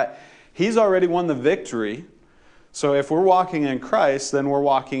He's already won the victory. So if we're walking in Christ, then we're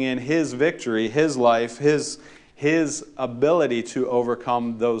walking in His victory, His life, His ability to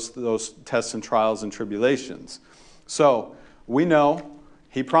overcome those tests and trials and tribulations. So we know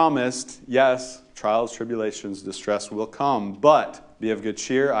He promised, yes, trials, tribulations, distress will come, but be of good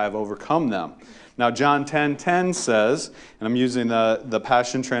cheer, I have overcome them. Now John 10:10 says, and I'm using the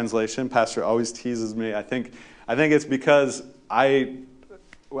Passion Translation. Pastor always teases me. I think it's because I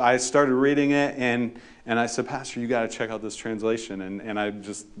started reading it and I said, Pastor, you got to check out this translation. And I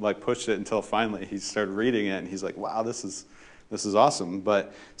just pushed it until finally he started reading it, and he's like, wow, this is awesome.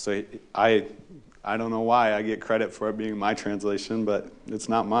 But so I don't know why I get credit for it being my translation, but it's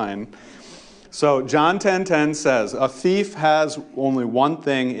not mine. So John 10:10 says, a thief has only one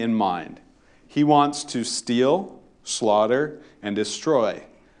thing in mind. He wants to steal, slaughter, and destroy.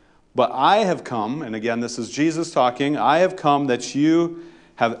 But I have come, and again, this is Jesus talking, I have come that you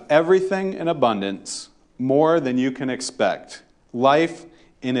have everything in abundance, more than you can expect. Life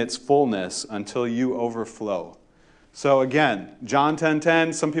in its fullness until you overflow. So again, John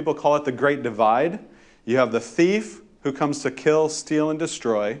 10:10, some people call it the Great Divide. You have the thief who comes to kill, steal, and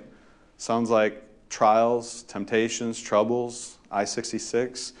destroy. Sounds like trials, temptations, troubles,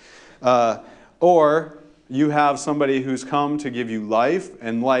 I-66. Or you have somebody who's come to give you life,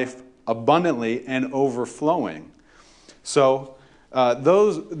 and life abundantly and overflowing. So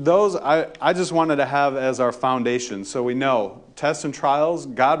those I just wanted to have as our foundation. So we know tests and trials,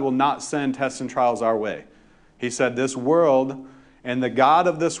 God will not send tests and trials our way. He said this world and the God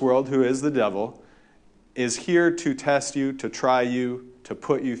of this world, who is the devil, is here to test you, to try you, to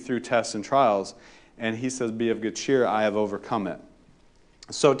put you through tests and trials. And he says, be of good cheer, I have overcome it.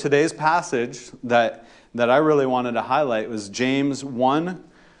 So today's passage that I really wanted to highlight was James 1,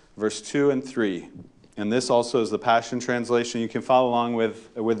 verse 2 and 3. And this also is the Passion Translation. You can follow along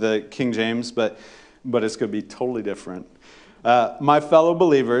with the King James, but it's going to be totally different. My fellow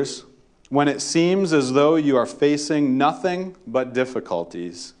believers, when it seems as though you are facing nothing but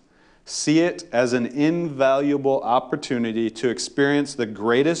difficulties, see it as an invaluable opportunity to experience the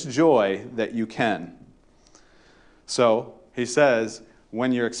greatest joy that you can. So, he says,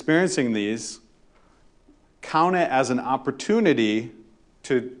 when you're experiencing these, count it as an opportunity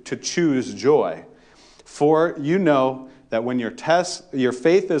to choose joy. For you know that when your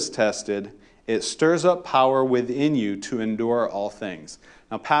faith is tested, it stirs up power within you to endure all things.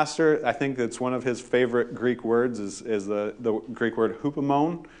 Now, Pastor, I think that's one of his favorite Greek words is the Greek word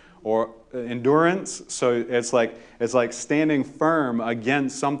hupomone, or endurance. So it's like standing firm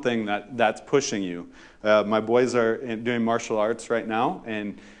against something that's pushing you. My boys are doing martial arts right now,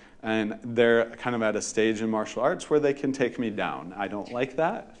 and they're kind of at a stage in martial arts where they can take me down. I don't like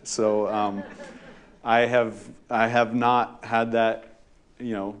that. So I have not had that,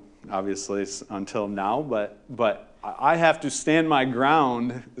 obviously until now, but I have to stand my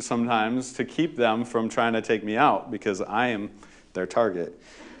ground sometimes to keep them from trying to take me out because I am their target.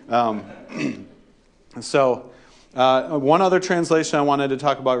 So one other translation I wanted to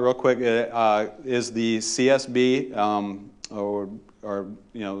talk about real quick is the CSB or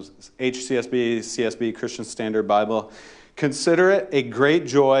HCSB, CSB, Christian Standard Bible. Consider it a great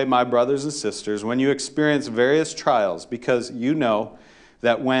joy, my brothers and sisters, when you experience various trials, because you know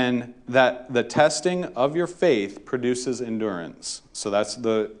that the testing of your faith produces endurance. So that's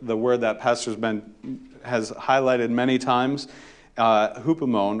the word that Pastor has highlighted many times,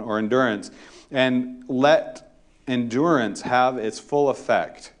 hupomone, or endurance. And let endurance have its full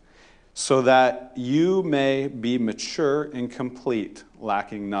effect, so that you may be mature and complete,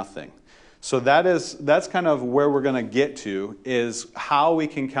 lacking nothing. So that's kind of where we're going to get to, is how we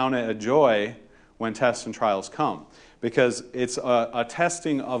can count it a joy when tests and trials come. Because it's a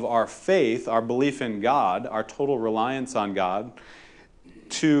testing of our faith, our belief in God, our total reliance on God,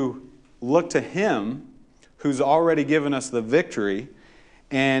 to look to Him who's already given us the victory,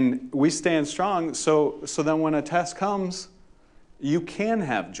 and we stand strong. So then when a test comes, you can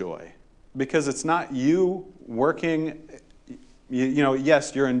have joy, because it's not you working.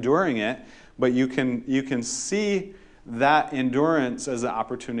 Yes, you're enduring it, but you can see that endurance as an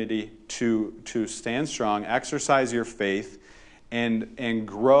opportunity to stand strong, exercise your faith, and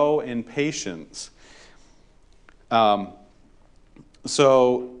grow in patience.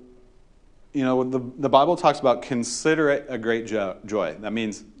 So, the Bible talks about consider it a great joy. That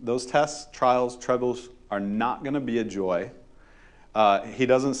means those tests, trials, troubles are not going to be a joy. He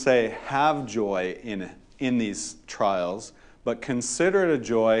doesn't say have joy in these trials, but consider it a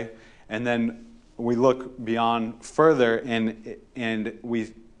joy, and then we look beyond further, and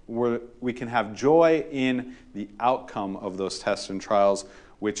we can have joy in the outcome of those tests and trials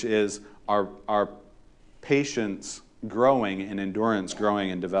which is our patience growing and endurance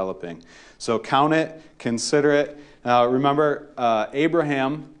growing and developing. So count it, consider it. Now remember,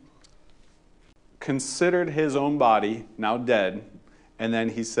 Abraham considered his own body, now dead, and then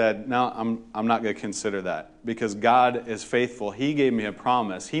he said, no, I'm not going to consider that because God is faithful. He gave me a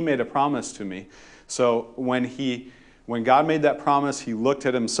promise. He made a promise to me. So when God made that promise, he looked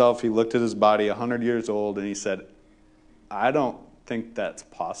at himself, he looked at his body, 100 years old, and he said, I don't think that's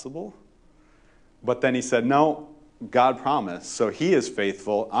possible. But then he said, no, God promised. So he is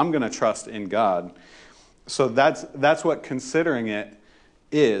faithful. I'm going to trust in God. So that's what considering it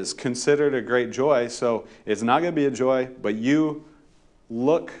is. Consider it a great joy. So it's not going to be a joy, but you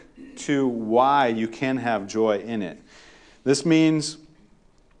look to why you can have joy in it. This means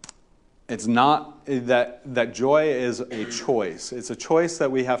it's not that joy is a choice. It's a choice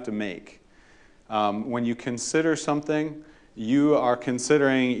that we have to make. When you consider something, you are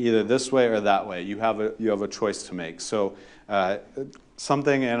considering either this way or that way. You have a choice to make. So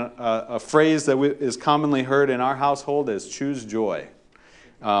something and a phrase that is commonly heard in our household is choose joy,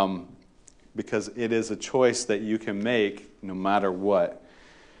 because it is a choice that you can make no matter what.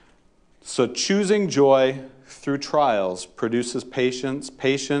 So choosing joy through trials produces patience.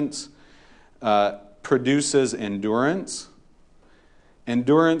 Patience produces endurance.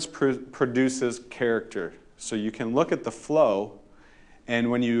 Endurance produces character. So you can look at the flow, and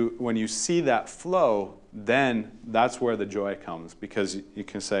when you see that flow, then that's where the joy comes, because you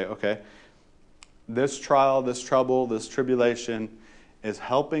can say, okay, this trial, this trouble, this tribulation is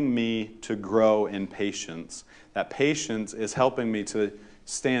helping me to grow in patience. That patience is helping me to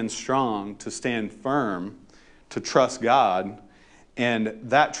stand strong, to stand firm, to trust God, and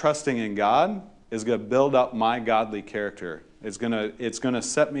that trusting in God is going to build up my godly character. It's going to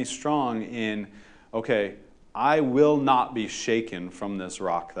set me strong in, okay, I will not be shaken from this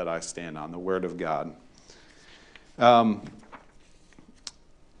rock that I stand on, the Word of God.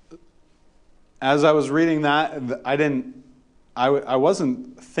 As I was reading that, I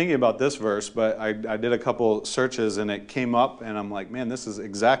wasn't thinking about this verse, but I did a couple searches and it came up, and I'm like, man, this is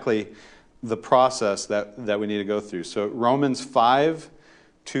exactly the process that we need to go through. So Romans 5,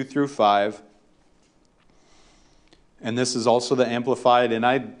 2 through 5, and this is also the Amplified, and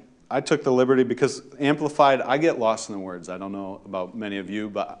I took the liberty, because Amplified, I get lost in the words. I don't know about many of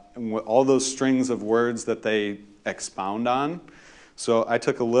you, but all those strings of words that they expound on. So I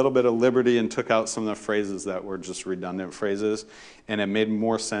took a little bit of liberty and took out some of the phrases that were just redundant phrases, and it made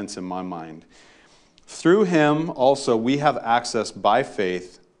more sense in my mind. Through him also we have access by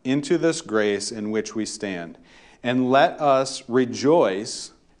faith into this grace in which we stand. And let us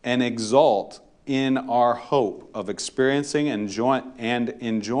rejoice and exult in our hope of experiencing and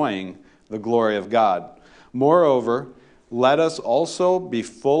enjoying the glory of God. Moreover, let us also be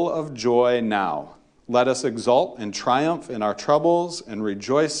full of joy now. Let us exult and triumph in our troubles and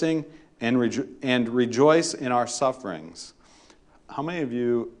rejoicing and rejoice in our sufferings. How many of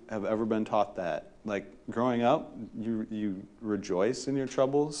you have ever been taught that? Like growing up, you rejoice in your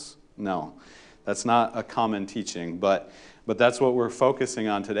troubles? No, that's not a common teaching, but that's what we're focusing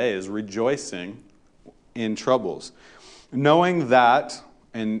on today, is rejoicing in troubles. Knowing that,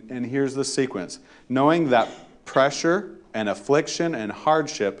 and here's the sequence, knowing that pressure and affliction and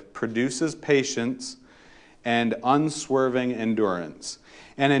hardship produces patience and unswerving endurance.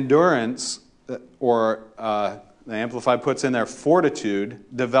 And endurance, or the Amplified puts in there fortitude,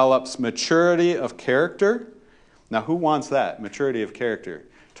 develops maturity of character. Now, who wants that, maturity of character?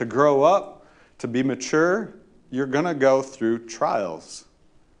 To grow up, to be mature, you're going to go through trials.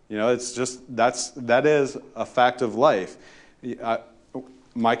 You know, it's just, that is a fact of life.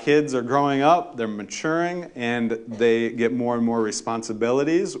 My kids are growing up, they're maturing, and they get more and more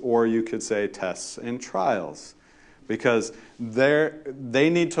responsibilities, or you could say tests and trials. Because they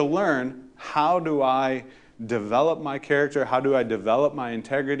need to learn, how do I develop my character? How do I develop my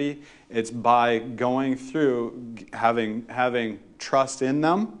integrity? It's by going through having trust in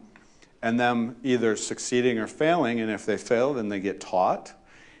them, and them either succeeding or failing, and if they fail, then they get taught.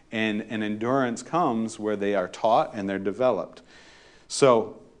 And endurance comes where they are taught and they're developed.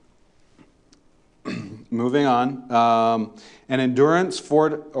 So, moving on. And endurance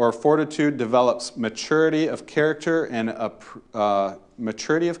or fortitude develops maturity of character, and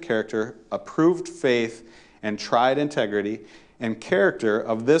maturity of character, approved faith, and tried integrity. And character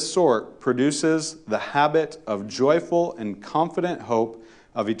of this sort produces the habit of joyful and confident hope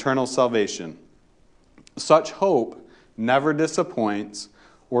of eternal salvation. Such hope never disappoints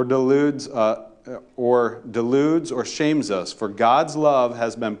or deludes or shames us, for God's love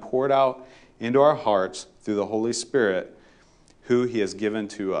has been poured out into our hearts through the Holy Spirit, who he has given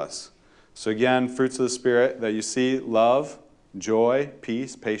to us. So again, fruits of the Spirit that you see: love, joy,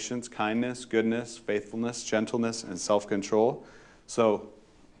 peace, patience, kindness, goodness, faithfulness, gentleness, and self-control. So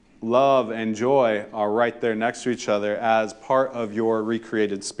love and joy are right there next to each other as part of your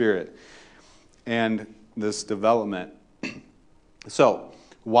recreated spirit and this development. So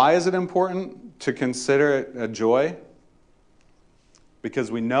why is it important to consider it a joy? Because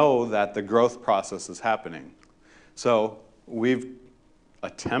we know that the growth process is happening. So we've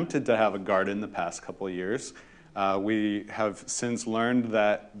attempted to have a garden the past couple of years. We have since learned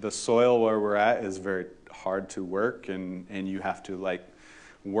that the soil where we're at is very hard to work, and you have to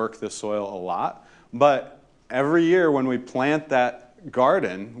work the soil a lot. But every year when we plant that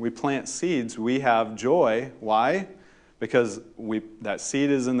garden, we plant seeds, we have joy. Why? Because that seed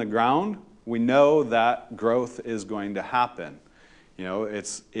is in the ground. We know that growth is going to happen.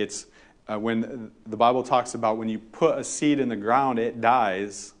 It's when the Bible talks about when you put a seed in the ground, it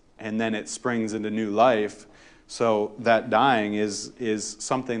dies, and then it springs into new life. So that dying is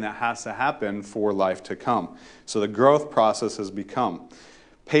something that has to happen for life to come. So the growth process has become.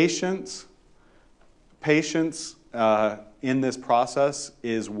 Patience in this process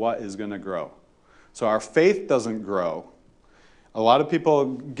is what is going to grow. So our faith doesn't grow. A lot of people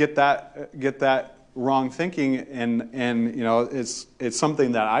get that wrong thinking, and it's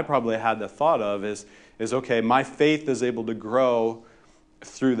something that I probably had the thought of is okay, my faith is able to grow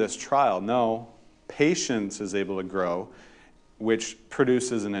through this trial. No, patience is able to grow, which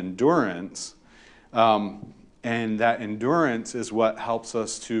produces an endurance, and that endurance is what helps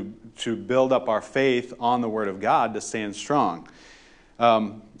us to build up our faith on the Word of God to stand strong.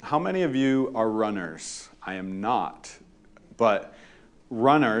 How many of you are runners? I am not, but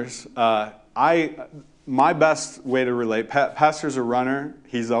runners. My best way to relate, Pastor's a runner.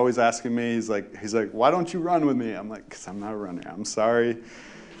 He's always asking me, he's like, why don't you run with me? I'm like, because I'm not a runner. I'm sorry.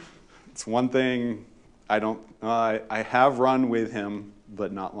 It's one thing I have run with him,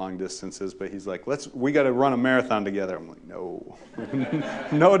 but not long distances. But he's like, we got to run a marathon together. I'm like, no,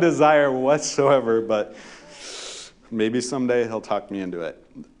 no desire whatsoever. But maybe someday he'll talk me into it.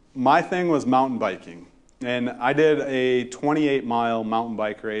 My thing was mountain biking. And I did a 28-mile mountain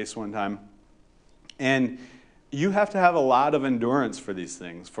bike race one time. And you have to have a lot of endurance for these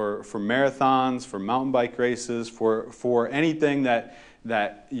things, for marathons, for mountain bike races, for anything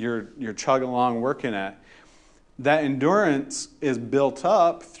that you're chugging along working at. That endurance is built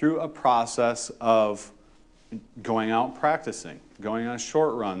up through a process of going out practicing, going on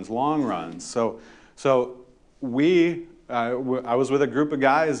short runs, long runs. So I was with a group of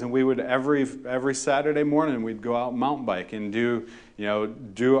guys, and we would every Saturday morning we'd go out mountain bike and do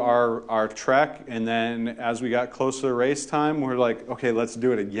our trek, and then as we got close to the race time, we're like, okay, let's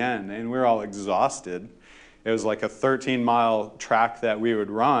do it again, and we're all exhausted. It was like a 13-mile track that we would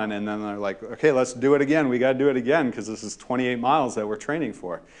run, and then they're like, okay, let's do it again. We got to do it again because this is 28 miles that we're training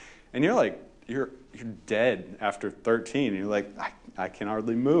for, and you're like, you're dead after 13. You're like, I can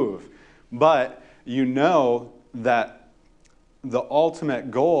hardly move, but you know that the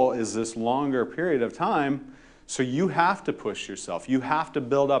ultimate goal is this longer period of time, so you have to push yourself. You have to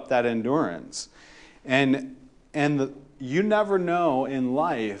build up that endurance. And you never know in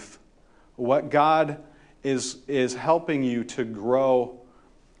life what God is helping you to grow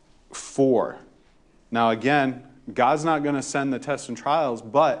for. Now again, God's not going to send the tests and trials,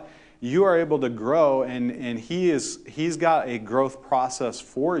 but you are able to grow, and He's got a growth process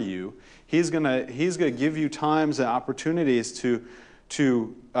for you. He's gonna give you times and opportunities to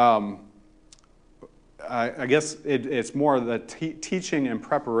I guess it's more the teaching and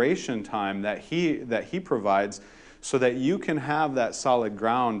preparation time that he provides, so that you can have that solid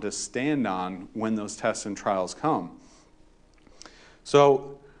ground to stand on when those tests and trials come.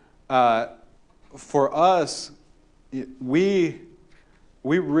 So for us, we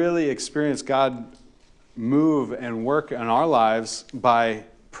really experience God move and work in our lives by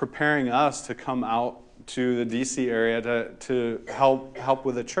preparing us to come out to the DC area to help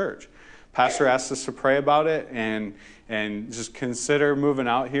with the church. Pastor asked us to pray about it and just consider moving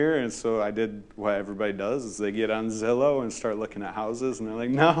out here. And so I did what everybody does, is they get on Zillow and start looking at houses, and they're like,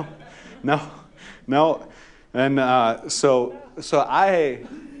 no. And so I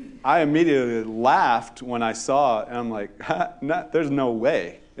immediately laughed when I saw it, and I'm like, there's no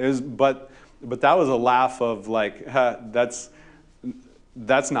way. But that was a laugh of like,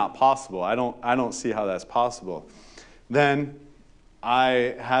 that's not possible. I don't see how that's possible. Then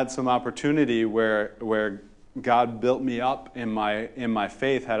I had some opportunity where God built me up in my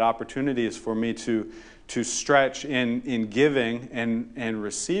faith, had opportunities for me to stretch in giving and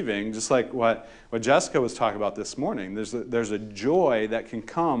receiving, just like what Jessica was talking about this morning. There's a joy that can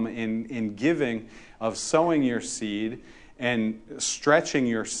come in giving, of sowing your seed and stretching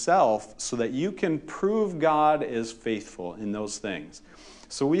yourself so that you can prove God is faithful in those things.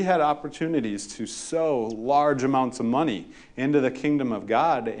 So we had opportunities to sow large amounts of money into the kingdom of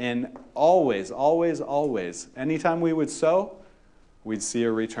God, and always, anytime we would sow, we'd see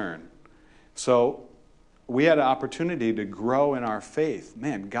a return. So we had an opportunity to grow in our faith.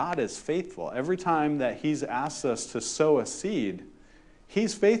 Man, God is faithful. Every time that He's asked us to sow a seed,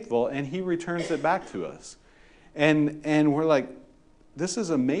 He's faithful and He returns it back to us. And we're like, this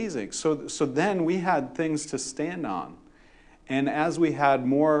is amazing. So then we had things to stand on. And as we had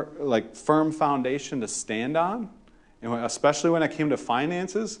more like firm foundation to stand on, and especially when it came to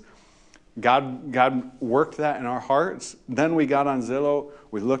finances, God worked that in our hearts. Then we got on Zillow,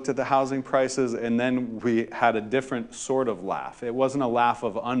 we looked at the housing prices, and then we had a different sort of laugh. It wasn't a laugh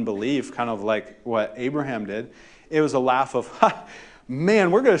of unbelief, kind of like what Abraham did. It was a laugh of,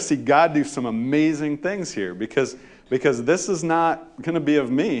 man, we're going to see God do some amazing things here, because this is not going to be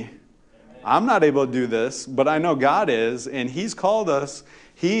of me. I'm not able to do this, but I know God is, and He's called us.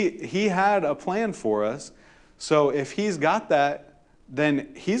 He had a plan for us. So if He's got that, then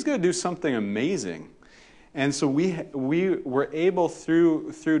He's going to do something amazing. And so we were able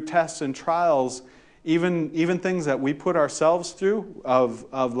through tests and trials, even things that we put ourselves through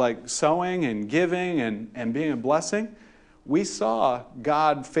of like sowing and giving and being a blessing, we saw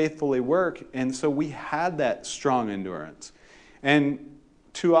God faithfully work, and so we had that strong endurance. And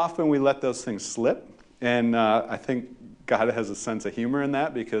too often we let those things slip, and I think God has a sense of humor in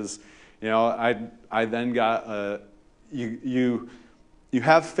that, because I then got you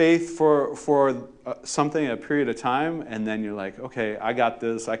have faith for something a period of time, and then you're like, okay, I got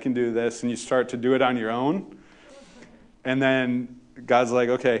this, I can do this, and you start to do it on your own, and then God's like,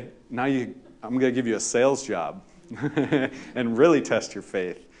 okay, now I'm going to give you a sales job and really test your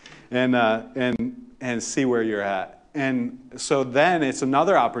faith and see where you're at. And so then it's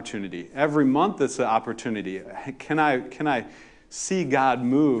another opportunity. Every month it's an opportunity. Can I see God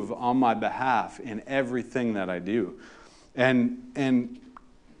move on my behalf in everything that I do? And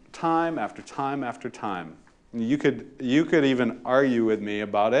time after time after time, you could even argue with me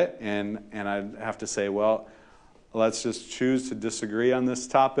about it, and I'd have to say, well, let's just choose to disagree on this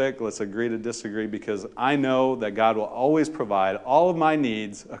topic. Let's agree to disagree, because I know that God will always provide all of my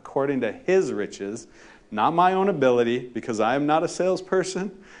needs according to His riches, not my own ability, because I am not a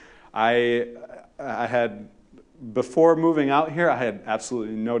salesperson. I had, before moving out here, I had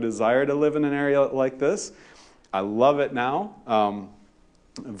absolutely no desire to live in an area like this. I love it now.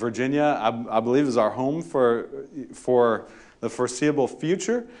 Virginia, I believe, is our home for the foreseeable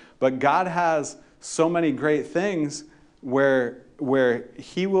future. But God has so many great things where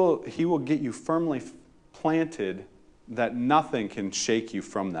He will get you firmly planted, that nothing can shake you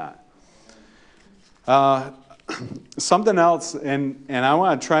from that. Something else, and I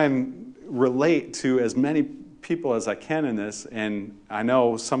want to try and relate to as many people as I can in this, and I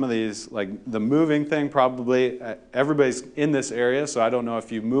know some of these, like the moving thing, probably everybody's in this area, so I don't know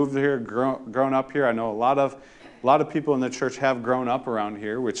if you moved here, grown up here. I know a lot of people in the church have grown up around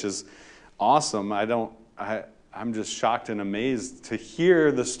here, which is awesome. I'm just shocked and amazed to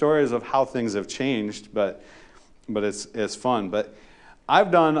hear the stories of how things have changed, but it's fun. But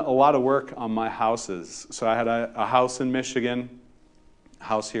I've done a lot of work on my houses. So I had a house in Michigan, a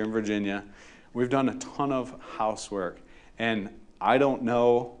house here in Virginia. We've done a ton of housework, and I don't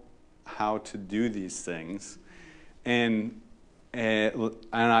know how to do these things, but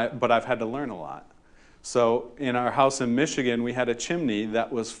I've had to learn a lot. So in our house in Michigan, we had a chimney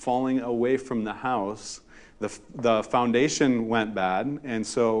that was falling away from the house. The foundation went bad, and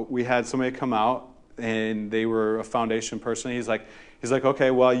so we had somebody come out, and they were a foundation person. He's like,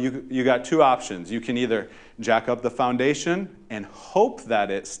 okay, well, you got two options. You can either jack up the foundation and hope that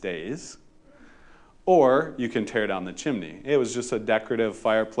it stays, or you can tear down the chimney. It was just a decorative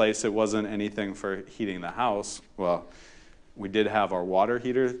fireplace. It wasn't anything for heating the house. Well, we did have our water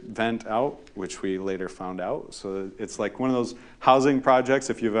heater vent out, which we later found out. So it's like one of those housing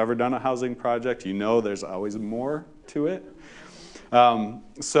projects. If you've ever done a housing project, you know there's always more to it.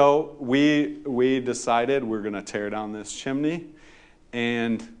 So we decided we're going to tear down this chimney.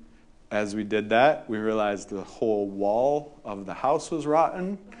 And as we did that, we realized the whole wall of the house was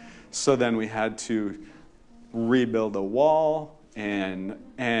rotten. So then we had to rebuild a wall and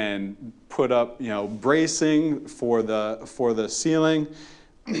put up, bracing for the ceiling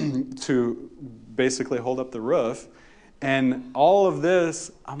to basically hold up the roof. And all of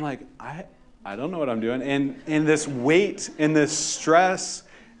this, I'm like, I don't know what I'm doing. And this weight and this stress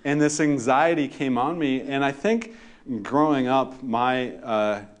and this anxiety came on me. And I think growing up,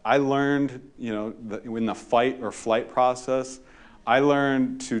 I learned, in the fight or flight process, I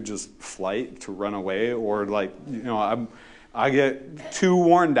learned to just flight, to run away, or I get too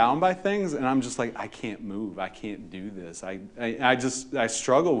worn down by things, and I'm just like, I can't move, I can't do this. I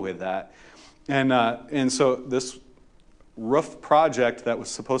struggle with that. And so this roof project that was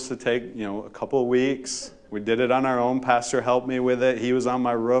supposed to take, a couple of weeks, we did it on our own. Pastor helped me with it. He was on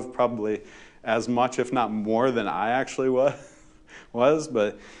my roof probably as much, if not more, than I actually was.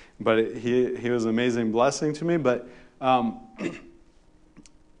 But he was an amazing blessing to me. But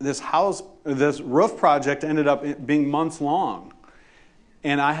this roof project ended up being months long.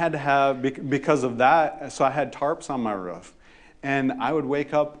 And I had to have, because of that, so I had tarps on my roof. And I would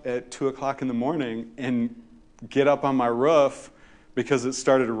wake up at 2 o'clock in the morning and get up on my roof because it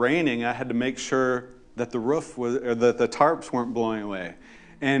started raining. I had to make sure that the tarps weren't blowing away.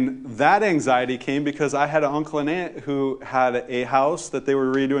 And that anxiety came because I had an uncle and aunt who had a house that they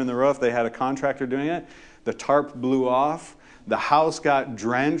were redoing the roof. They had a contractor doing it. The tarp blew off. The house got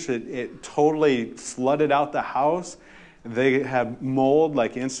drenched. It totally flooded out the house. They had mold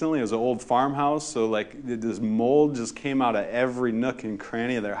instantly. It was an old farmhouse, so this mold just came out of every nook and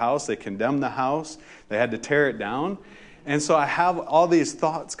cranny of their house. They condemned the house. They had to tear it down. And so I have all these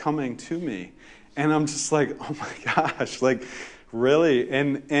thoughts coming to me, and I'm just like, oh my gosh, really?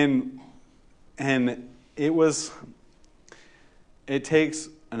 And it takes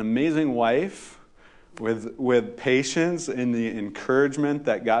an amazing wife with patience and the encouragement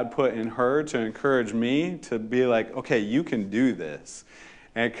that God put in her to encourage me to be like, okay, you can do this.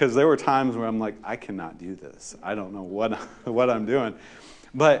 And because there were times where I'm like, I cannot do this. I don't know what I'm doing.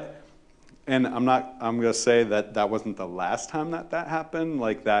 And I'm going to say that wasn't the last time that happened,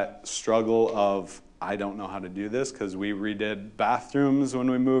 that struggle of, I don't know how to do this, because we redid bathrooms when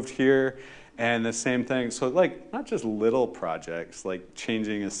we moved here. And the same thing, so not just little projects, like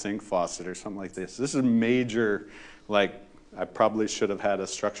changing a sink faucet or something like this. This is major, I probably should have had a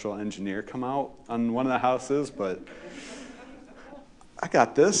structural engineer come out on one of the houses, but I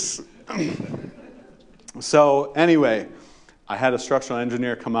got this. So anyway, I had a structural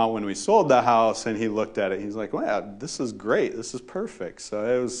engineer come out when we sold the house, and he looked at it. He's like, wow, this is great. This is perfect.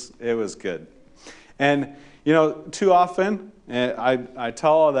 So it was good. And, too often, and I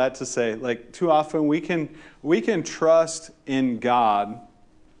tell all that to say, too often we can trust in God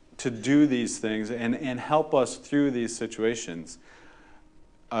to do these things and help us through these situations.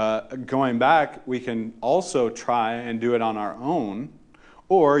 Going back, we can also try and do it on our own,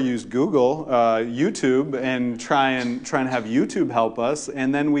 or use Google, YouTube, and try and have YouTube help us,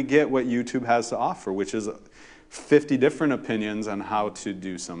 and then we get what YouTube has to offer, which is 50 different opinions on how to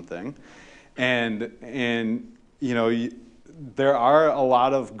do something. And there are a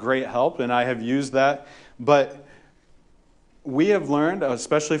lot of great help, and I have used that. But we have learned,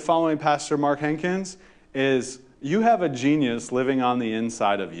 especially following Pastor Mark Henkins, is you have a genius living on the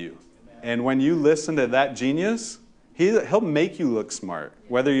inside of you. And when you listen to that genius, he'll make you look smart.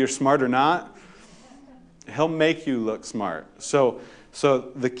 Whether you're smart or not, he'll make you look smart. So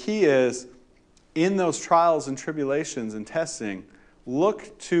the key is, in those trials and tribulations and testing,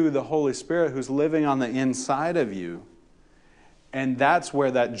 look to the Holy Spirit who's living on the inside of you. And that's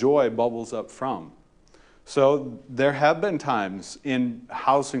where that joy bubbles up from. So there have been times in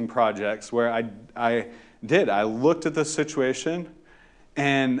housing projects where I looked at the situation,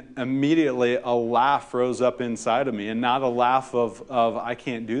 and immediately a laugh rose up inside of me. And not a laugh of I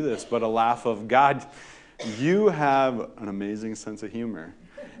can't do this, but a laugh of, God, you have an amazing sense of humor.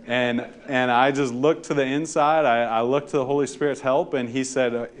 And I just looked to the inside. I looked to the Holy Spirit's help, and he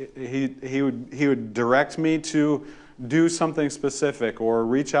said he would direct me to do something specific or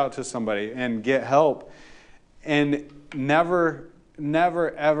reach out to somebody and get help. And never,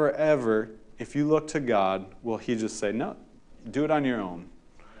 ever, ever, if you look to God, will he just say, no, do it on your own.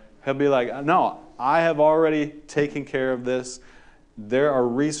 He'll be like, no, I have already taken care of this. There are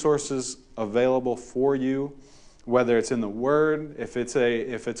resources available for you, whether it's in the Word, if it's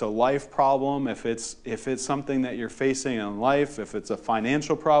a life problem, if it's something that you're facing in life, if it's a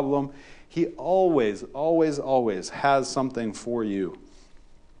financial problem. He always, always, always has something for you.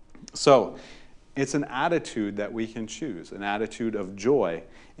 So it's an attitude that we can choose, an attitude of joy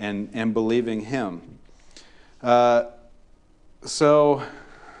and believing Him. So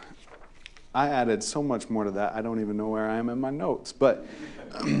I added so much more to that. I don't even know where I am in my notes. But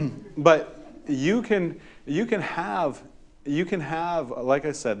you can have, like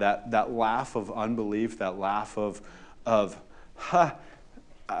I said, that laugh of unbelief, that laugh of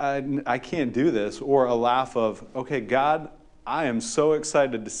I can't do this, or a laugh of, okay, God, I am so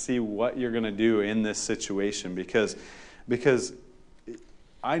excited to see what you're going to do in this situation, because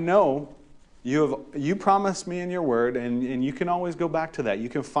I know you promised me in your word, and you can always go back to that. You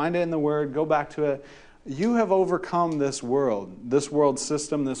can find it in the word, go back to it. You have overcome this world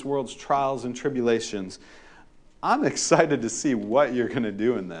system, this world's trials and tribulations. I'm excited to see what you're going to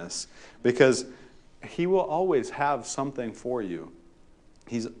do in this, because he will always have something for you.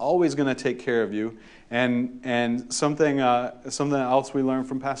 He's always going to take care of you. And something else we learned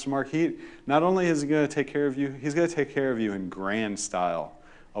from Pastor Mark, he not only is he going to take care of you, he's going to take care of you in grand style,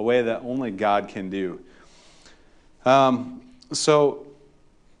 a way that only God can do. So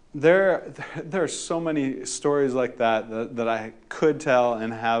there are so many stories like that I could tell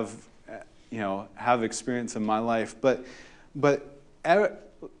and have experience in my life. But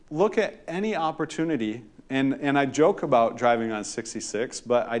look at any opportunity. And I joke about driving on 66,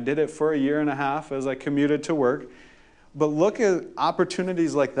 but I did it for a year and a half as I commuted to work. But look at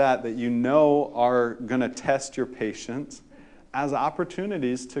opportunities like that you know are going to test your patience as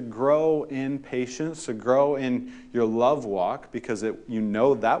opportunities to grow in patience, to grow in your love walk, because you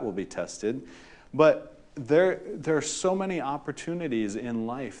know that will be tested. But there are so many opportunities in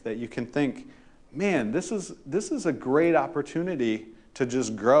life that you can think, man, this is a great opportunity to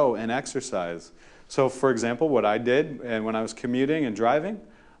just grow and exercise. So, for example, what I did, and when I was commuting and driving,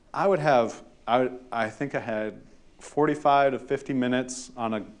 I think I had 45 to 50 minutes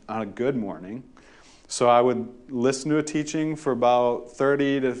on a good morning. So I would listen to a teaching for about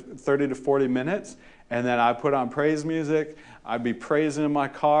 30 to 40 minutes, and then I put on praise music. I'd be praising in my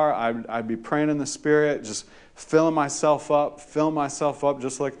car. I'd be praying in the Spirit, just filling myself up,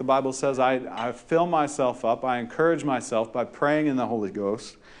 just like the Bible says. I fill myself up. I encourage myself by praying in the Holy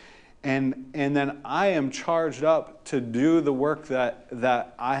Ghost. And then I am charged up to do the work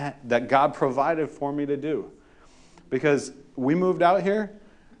that God provided for me to do. Because we moved out here,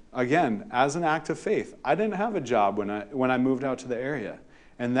 again, as an act of faith. I didn't have a job when I moved out to the area.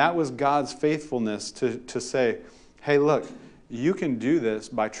 And that was God's faithfulness to say, hey, look, you can do this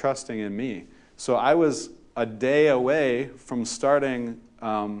by trusting in me. So I was a day away from starting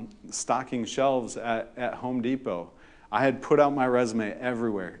stocking shelves at Home Depot. I had put out my resume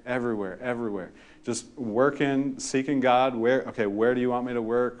everywhere. Just working, seeking God. Where do you want me to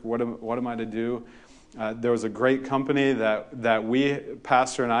work? What am I to do? There was a great company that we,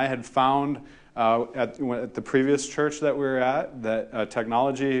 Pastor and I, had found at the previous church that we were at, that a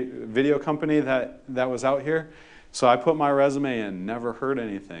technology video company that was out here. So I put my resume in, never heard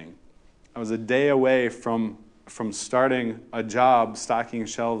anything. I was a day away from starting a job stocking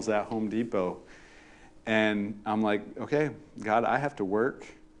shelves at Home Depot. And I'm like, okay, God, I have to work.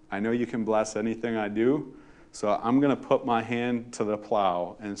 I know you can bless anything I do. So I'm going to put my hand to the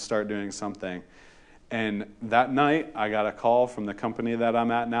plow and start doing something. And that night, I got a call from the company that I'm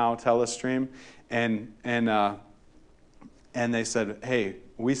at now, Telestream, and they said, hey,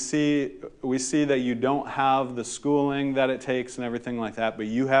 we see that you don't have the schooling that it takes and everything like that, but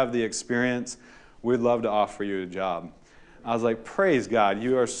you have the experience. We'd love to offer you a job. I was like, praise God,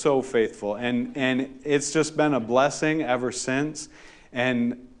 you are so faithful. And it's just been a blessing ever since.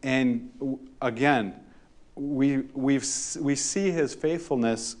 And again, we see his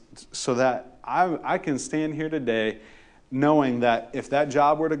faithfulness so that I can stand here today knowing that if that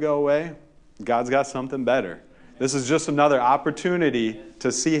job were to go away, God's got something better. This is just another opportunity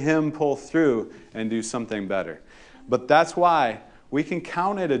to see him pull through and do something better. But that's why we can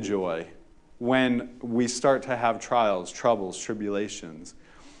count it a joy when we start to have trials, troubles, tribulations,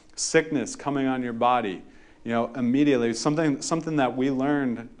 sickness coming on your body. Immediately, something that we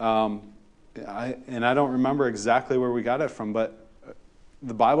learned, and I don't remember exactly where we got it from, but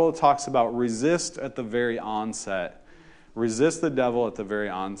the Bible talks about resist at the very onset. Resist the devil at the very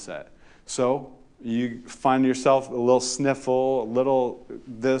onset. So you find yourself a little sniffle, a little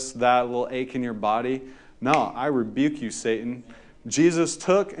this, that, a little ache in your body. No, I rebuke you, Satan. Jesus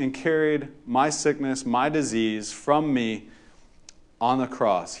took and carried my sickness, my disease from me on the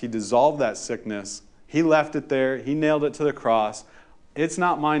cross. He dissolved that sickness. He left it there. He nailed it to the cross. It's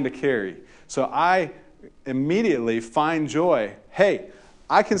not mine to carry. So I immediately find joy. Hey,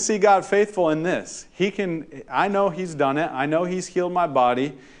 I can see God faithful in this. I know he's done it. I know he's healed my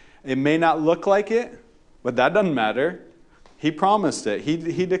body. It may not look like it, but that doesn't matter. He promised it.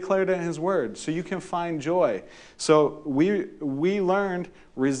 He declared it in his word. So you can find joy. So we learned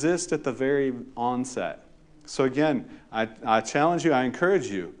resist at the very onset. So again, I challenge you, I encourage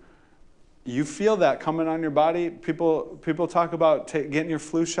you. You feel that coming on your body. People talk about getting your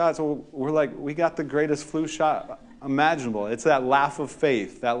flu shots. Well, we're like, we got the greatest flu shot imaginable. It's that laugh of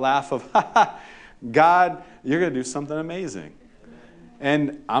faith, that laugh of, ha ha, God, you're going to do something amazing.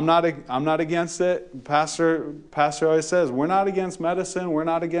 And I'm not against it. Pastor always says, we're not against medicine, we're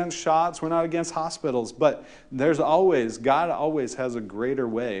not against shots, we're not against hospitals. But God always has a greater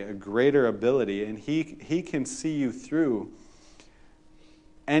way, a greater ability, and He can see you through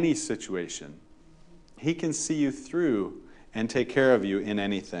any situation. He can see you through and take care of you in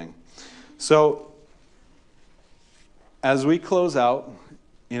anything. So, as we close out,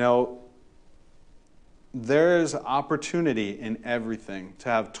 there's opportunity in everything to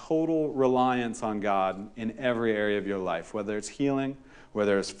have total reliance on God in every area of your life, whether it's healing,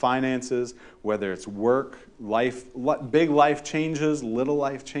 whether it's finances, whether it's work, life, big life changes, little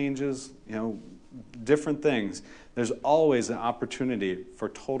life changes, different things. There's always an opportunity for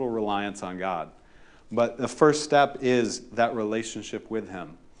total reliance on God. But the first step is that relationship with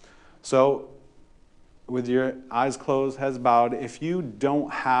Him. So, with your eyes closed, heads bowed, if you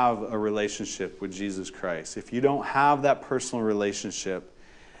don't have a relationship with Jesus Christ, if you don't have that personal relationship,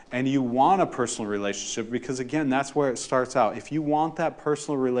 and you want a personal relationship, because again, that's where it starts out. If you want that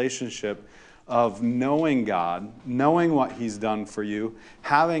personal relationship of knowing God, knowing what He's done for you,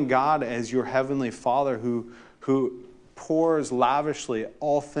 having God as your heavenly Father who pours lavishly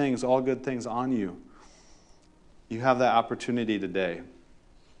all good things on you, you have that opportunity today.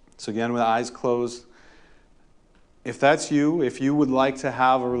 So again, with eyes closed, if that's you, if you would like to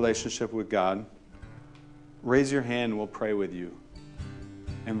have a relationship with God, raise your hand and we'll pray with you.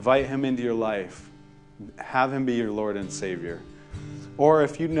 Invite Him into your life. Have Him be your Lord and Savior. Or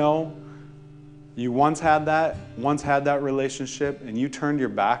if you once had that relationship and you turned your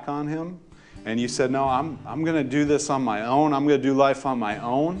back on Him and you said, no, I'm going to do this on my own. I'm going to do life on my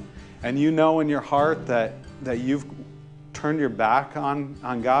own. And you know in your heart that you've turned your back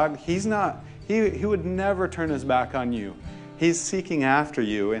on God, He would never turn His back on you. He's seeking after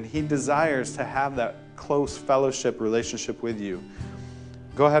you, and He desires to have that close fellowship relationship with you.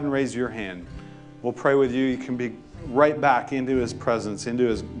 Go ahead and raise your hand. We'll pray with you. You can be right back into His presence,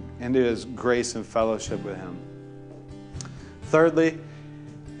 into His grace and fellowship with Him. Thirdly,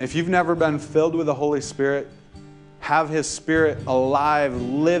 if you've never been filled with the Holy Spirit, have His Spirit alive,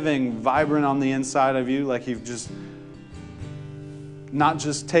 living, vibrant on the inside of you, like you've just not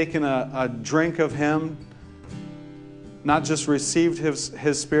just taken a drink of Him, not just received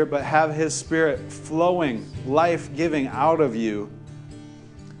His Spirit, but have His Spirit flowing, life-giving out of you.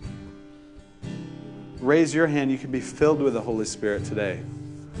 Raise your hand. You can be filled with the Holy Spirit today,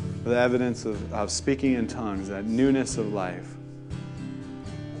 with evidence of speaking in tongues, that newness of life.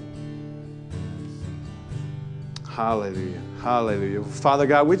 Hallelujah. Hallelujah. Father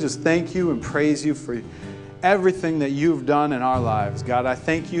God, we just thank You and praise You for everything that You've done in our lives. God, I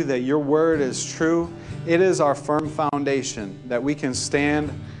thank You that Your word is true. It is our firm foundation that we can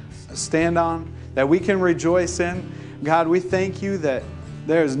stand on, that we can rejoice in. God, we thank You that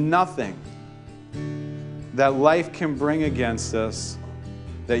there is nothing that life can bring against us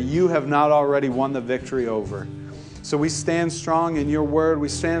that You have not already won the victory over. So we stand strong in Your word. We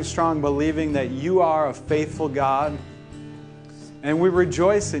stand strong believing that You are a faithful God. And we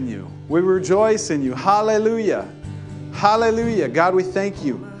rejoice in You. We rejoice in You. Hallelujah. Hallelujah. God, we thank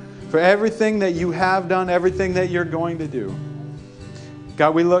You for everything that You have done, everything that You're going to do.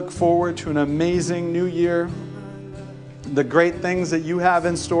 God, we look forward to an amazing new year, the great things that You have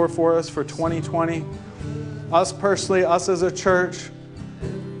in store for us for 2020. Us personally, us as a church.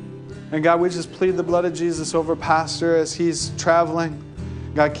 And God, we just plead the blood of Jesus over Pastor as he's traveling.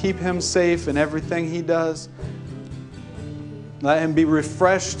 God, keep him safe in everything he does. Let him be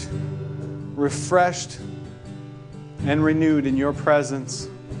refreshed, and renewed in Your presence.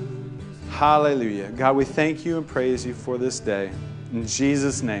 Hallelujah. God, we thank You and praise You for this day. In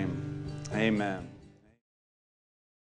Jesus' name, amen.